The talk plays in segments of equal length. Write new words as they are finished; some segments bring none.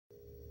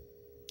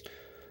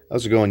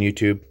How's it going,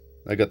 YouTube?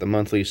 I got the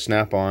monthly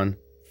Snap-on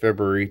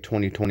February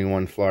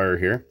 2021 flyer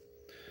here.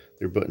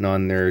 They're putting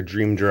on their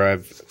Dream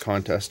Drive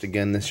contest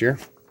again this year.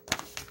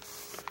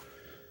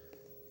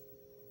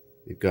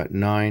 They've got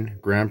 9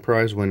 grand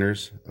prize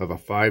winners of a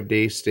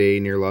 5-day stay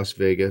near Las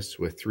Vegas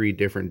with 3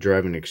 different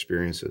driving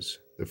experiences.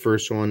 The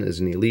first one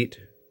is an elite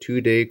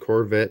 2-day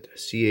Corvette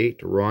C8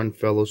 Ron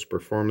Fellows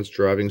Performance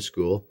Driving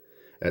School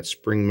at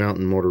Spring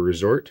Mountain Motor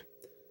Resort.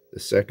 The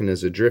second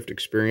is a drift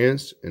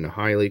experience in a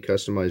highly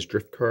customized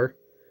drift car.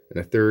 And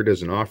a third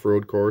is an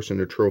off-road course in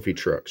a trophy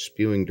truck,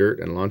 spewing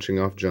dirt and launching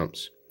off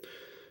jumps.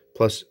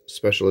 Plus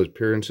special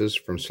appearances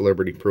from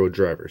celebrity pro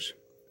drivers.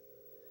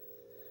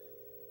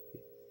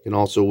 You can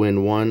also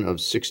win one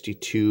of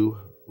 62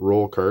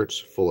 roll carts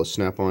full of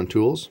Snap-on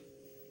tools.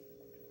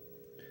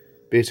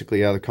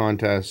 Basically how the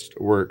contest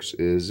works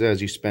is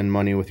as you spend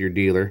money with your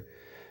dealer,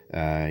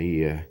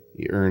 you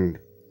earn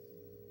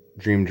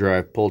Dream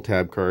Drive pull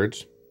tab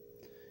cards.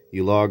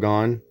 You log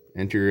on,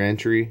 enter your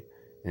entry,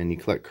 and you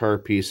collect car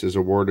pieces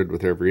awarded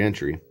with every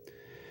entry.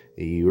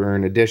 You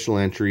earn additional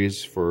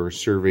entries for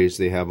surveys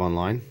they have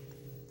online.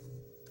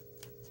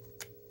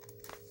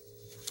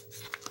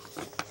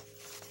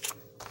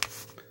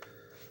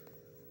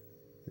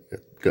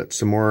 Got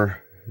some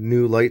more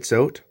new lights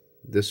out.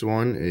 This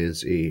one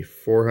is a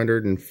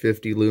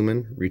 450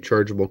 lumen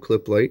rechargeable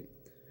clip light,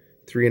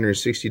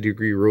 360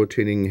 degree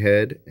rotating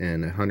head,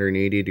 and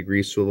 180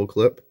 degree swivel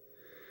clip.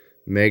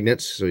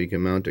 Magnets, so you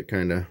can mount it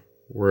kind of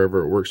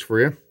wherever it works for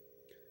you.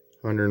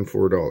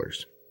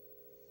 $104.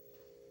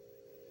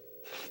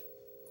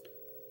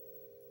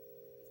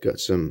 Got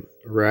some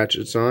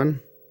ratchets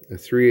on. A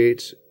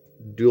 3/8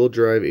 dual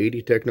drive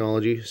 80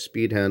 technology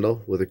speed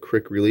handle with a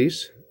quick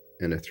release,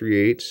 and a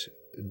 3/8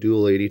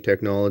 dual 80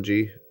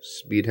 technology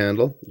speed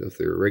handle with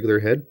their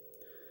regular head.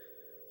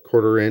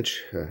 1/4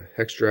 inch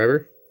hex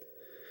driver.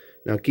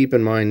 Now keep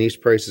in mind these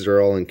prices are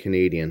all in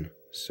Canadian,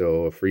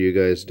 so for you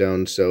guys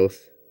down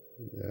south,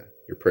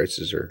 your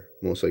prices are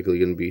most likely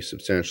going to be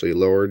substantially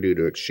lower due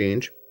to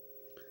exchange.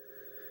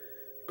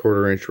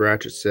 1/4 inch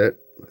ratchet set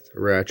with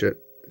a ratchet,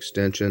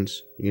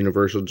 extensions,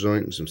 universal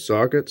joint, and some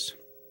sockets.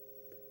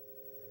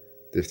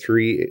 The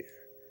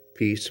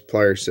 3-piece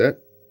plier set.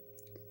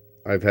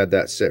 I've had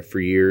that set for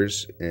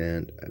years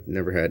and I've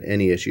never had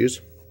any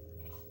issues.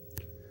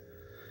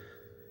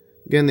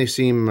 Again, they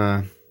seem,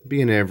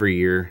 being every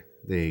year,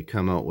 they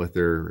come out with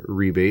their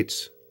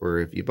rebates, or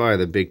if you buy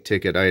the big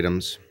ticket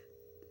items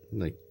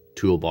like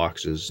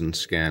toolboxes and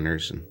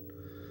scanners, and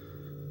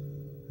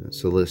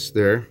that's the list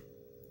there.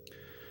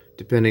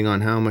 Depending on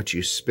how much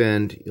you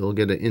spend, you'll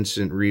get an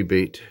instant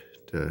rebate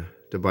to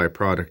buy a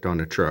product on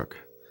a truck.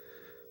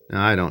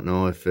 Now I don't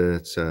know if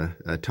it's a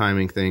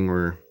timing thing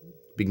where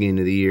beginning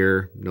of the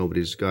year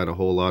nobody's got a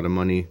whole lot of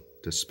money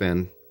to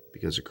spend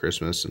because of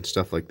Christmas and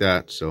stuff like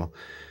that, so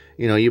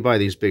you buy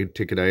these big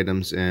ticket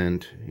items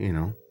and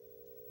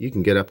you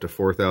can get up to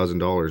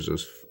 $4,000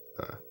 of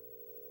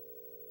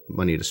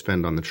money to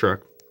spend on the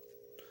truck.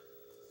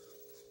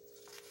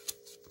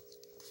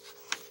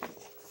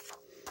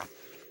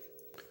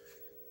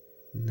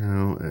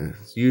 Now,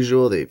 as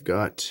usual, they've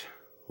got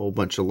a whole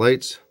bunch of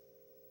lights.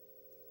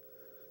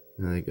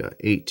 Now they got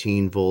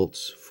 18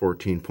 volts,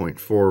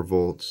 14.4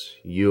 volts,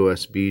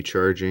 USB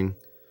charging.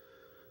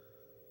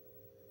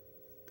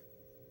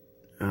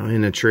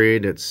 In a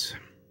trade, it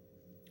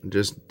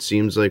just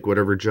seems like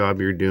whatever job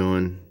you're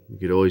doing, you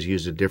could always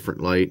use a different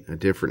light, a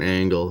different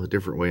angle, a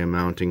different way of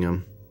mounting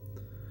them.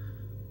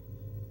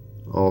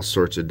 All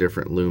sorts of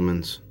different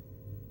lumens.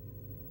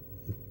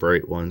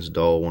 Bright ones,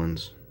 dull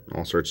ones.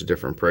 All sorts of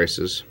different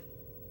prices.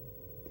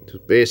 So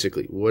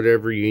basically,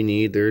 whatever you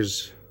need,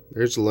 there's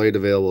a light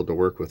available to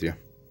work with you.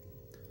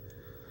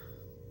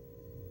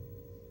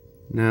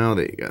 Now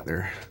they got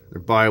their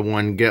buy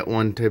one get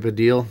one type of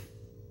deal.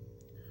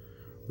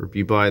 Or if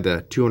you buy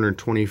the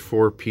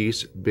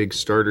 224-piece big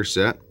starter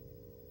set,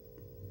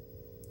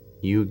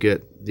 you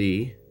get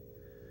the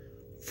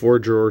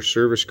 4-drawer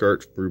service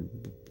cart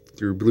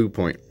through Blue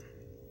Point.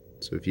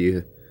 So if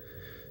you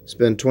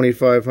spend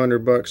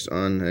 $2,500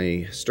 on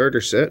a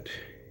starter set,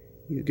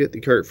 you get the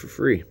cart for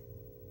free.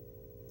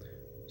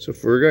 So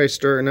for a guy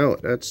starting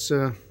out, that's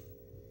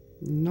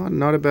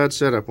not a bad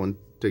setup one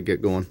to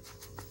get going.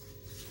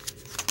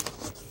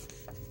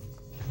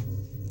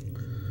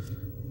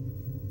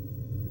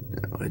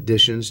 Now,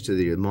 additions to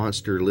the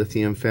Monster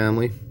Lithium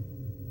family.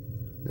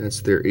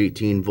 That's their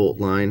 18-volt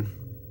line.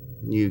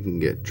 You can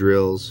get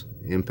drills,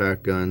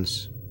 impact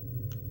guns,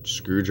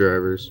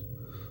 screwdrivers,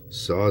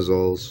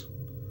 sawzalls.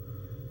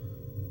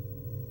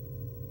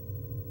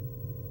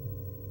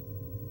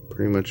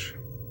 Pretty much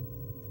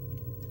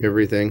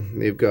everything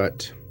they've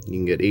got. You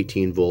can get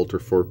 18 volt or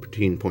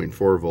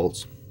 14.4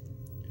 volts.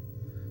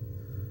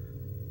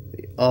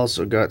 They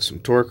also got some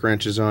torque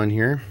wrenches on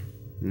here.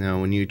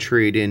 Now when you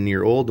trade in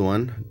your old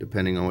one,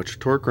 depending on which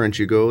torque wrench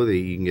you go,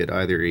 you can get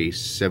either a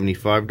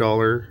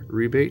 $75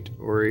 rebate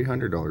or a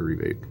 $100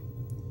 rebate.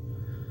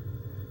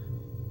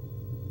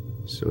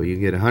 So you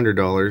get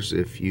 $100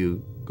 if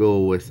you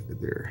go with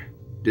their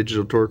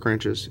digital torque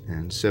wrenches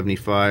and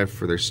 75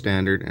 for their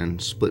standard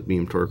and split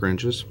beam torque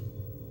wrenches.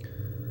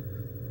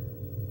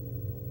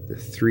 The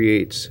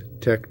 3/8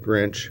 Tech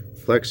wrench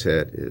flex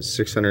head is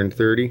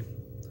 $630.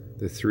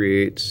 The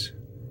 3/8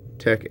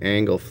 Tech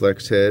angle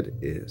flex head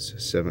is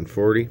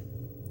 $740.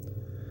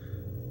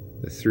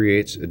 The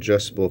 3/8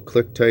 adjustable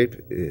click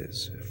type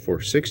is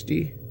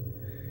 $460.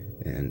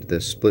 And the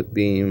split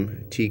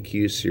beam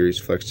TQ series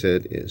flex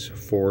head is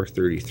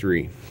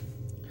 $433.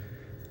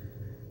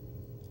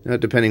 Now,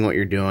 depending what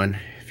you're doing,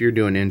 if you're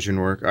doing engine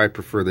work, I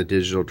prefer the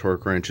digital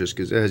torque wrenches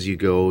because as you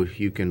go,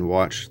 you can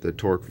watch the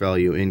torque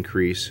value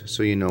increase,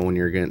 so you know when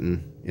you're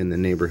getting in the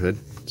neighborhood,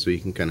 so you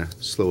can kind of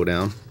slow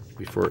down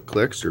before it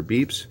clicks or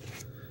beeps.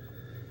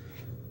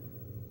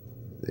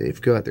 They've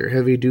got their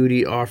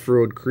heavy-duty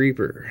off-road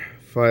creeper,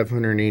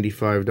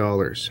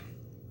 $585.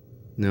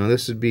 Now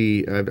this would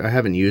be, I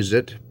haven't used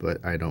it,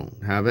 but I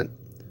don't have it.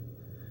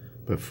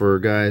 But for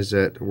guys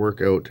that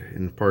work out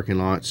in parking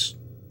lots,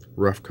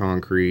 rough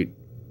concrete,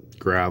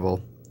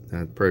 gravel,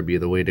 that'd probably be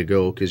the way to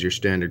go, because your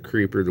standard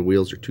creeper, the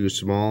wheels are too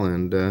small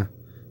and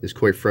is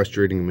quite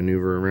frustrating to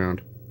maneuver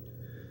around.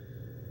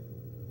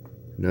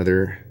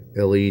 Another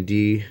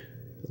LED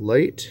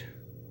light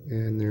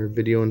and their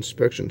video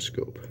inspection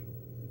scope,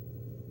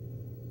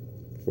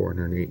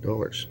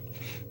 $408.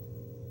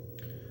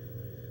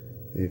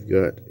 They've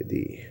got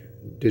the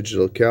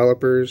digital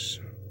calipers,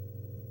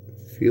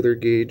 feeler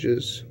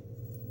gauges,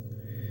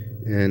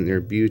 and their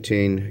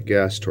butane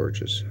gas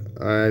torches.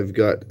 I've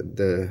got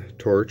the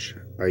torch.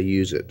 I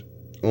use it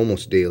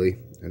almost daily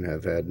and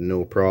have had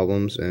no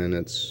problems, and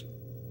it's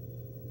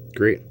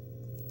great.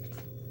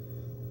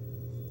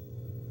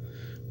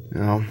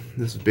 Now,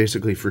 this is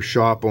basically for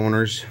shop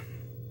owners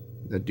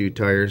that do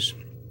tires.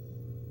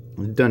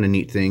 I've done a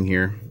neat thing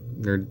here.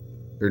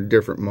 They're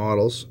different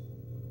models.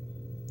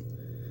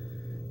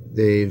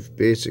 They've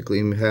basically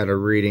had a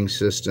rating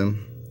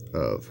system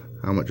of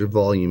how much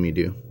volume you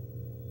do.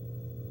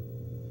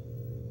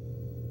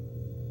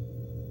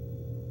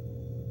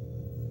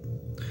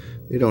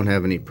 They don't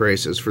have any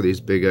prices for these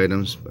big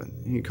items, but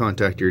you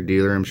contact your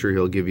dealer, I'm sure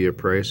he'll give you a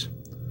price.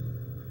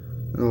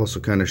 It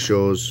also kind of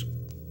shows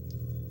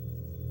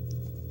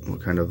what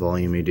kind of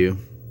volume you do.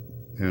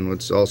 And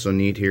what's also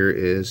neat here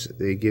is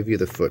they give you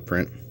the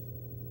footprint.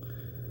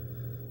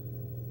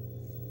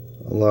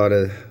 A lot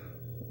of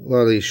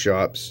these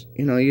shops,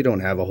 you know, you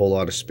don't have a whole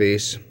lot of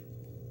space,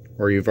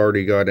 or you've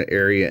already got an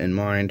area in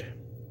mind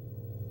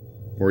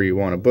where you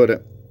want to put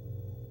it,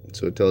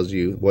 so it tells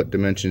you what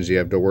dimensions you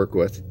have to work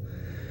with.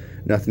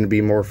 Nothing to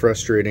be more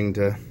frustrating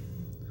to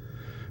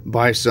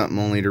buy something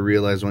only to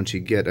realize once you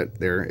get it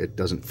there it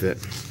doesn't fit.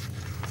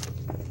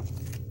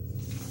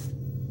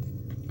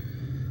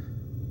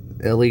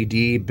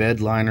 LED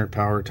bed liner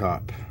power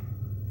top,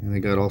 and they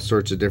got all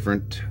sorts of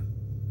different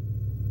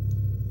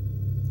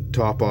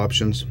top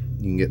options.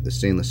 You can get the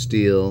stainless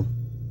steel,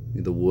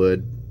 the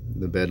wood,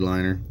 the bed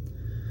liner.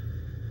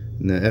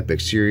 In the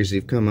Epic series,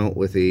 they've come out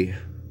with a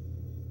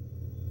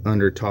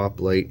under top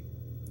light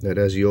that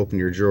as you open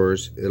your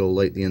drawers, it'll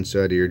light the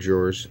inside of your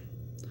drawers,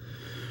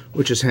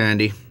 which is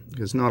handy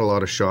because not a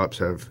lot of shops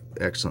have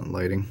excellent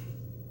lighting.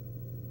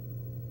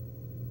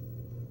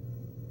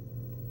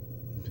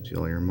 See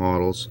all your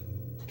models.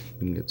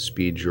 You can get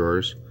speed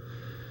drawers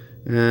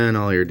and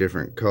all your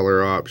different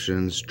color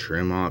options,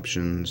 trim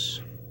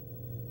options.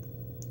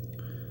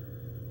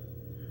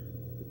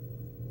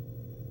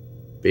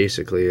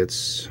 Basically,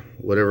 it's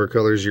whatever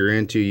colors you're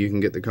into, you can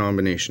get the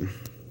combination.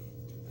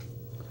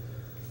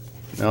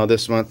 Now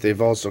this month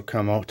they've also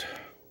come out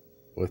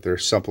with their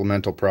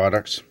supplemental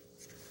products.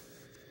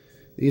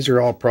 These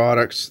are all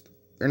products,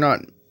 they're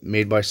not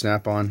made by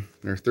Snap-on,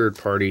 they're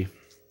third-party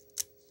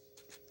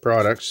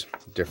products,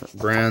 different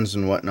brands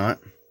and whatnot.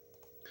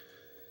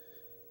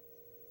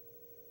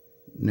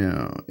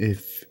 Now,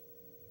 if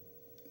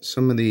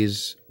some of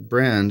these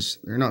brands,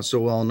 they're not so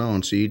well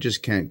known, so you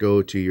just can't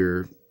go to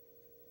your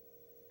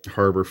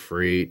Harbor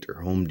Freight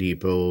or Home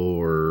Depot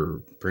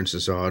or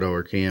Princess Auto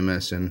or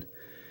KMS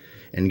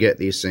and get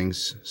these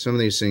things. Some of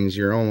these things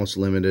you're almost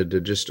limited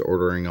to just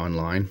ordering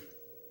online.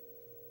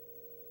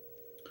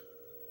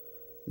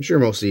 I'm sure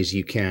most of these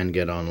you can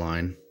get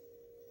online,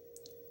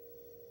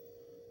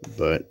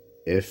 but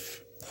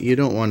if you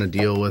don't want to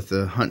deal with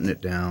hunting it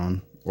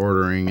down,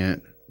 ordering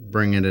it,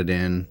 bringing it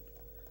in,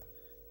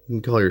 you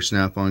can call your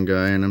Snap-on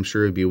guy and I'm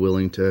sure he'd be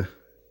willing to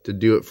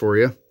do it for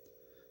you.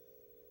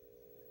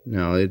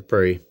 No, it'd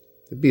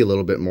be a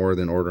little bit more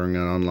than ordering it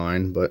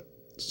online, but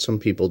some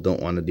people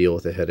don't want to deal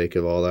with the headache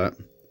of all that.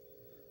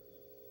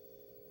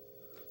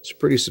 It's a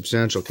pretty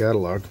substantial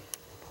catalog.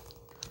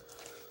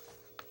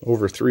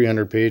 Over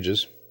 300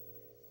 pages.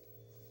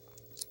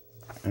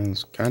 And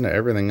it's kind of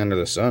everything under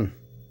the sun.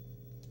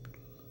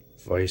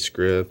 Vice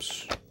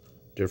grips,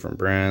 different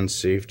brands,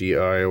 safety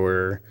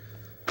eyewear,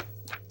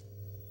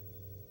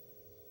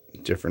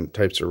 different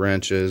types of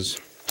wrenches.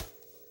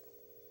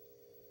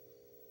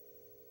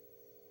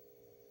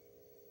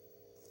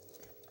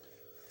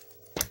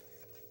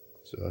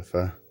 So if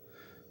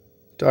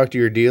talk to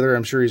your dealer,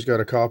 I'm sure he's got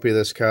a copy of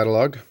this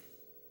catalog.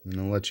 And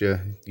I'll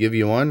give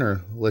you one,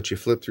 or let you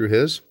flip through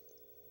his.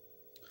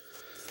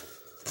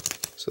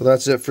 So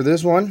that's it for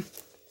this one.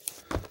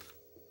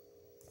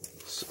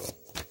 So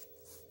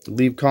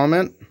leave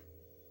comment,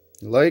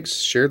 likes,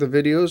 share the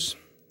videos,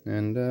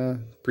 and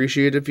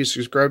appreciate it if you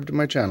subscribe to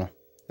my channel.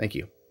 Thank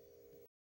you.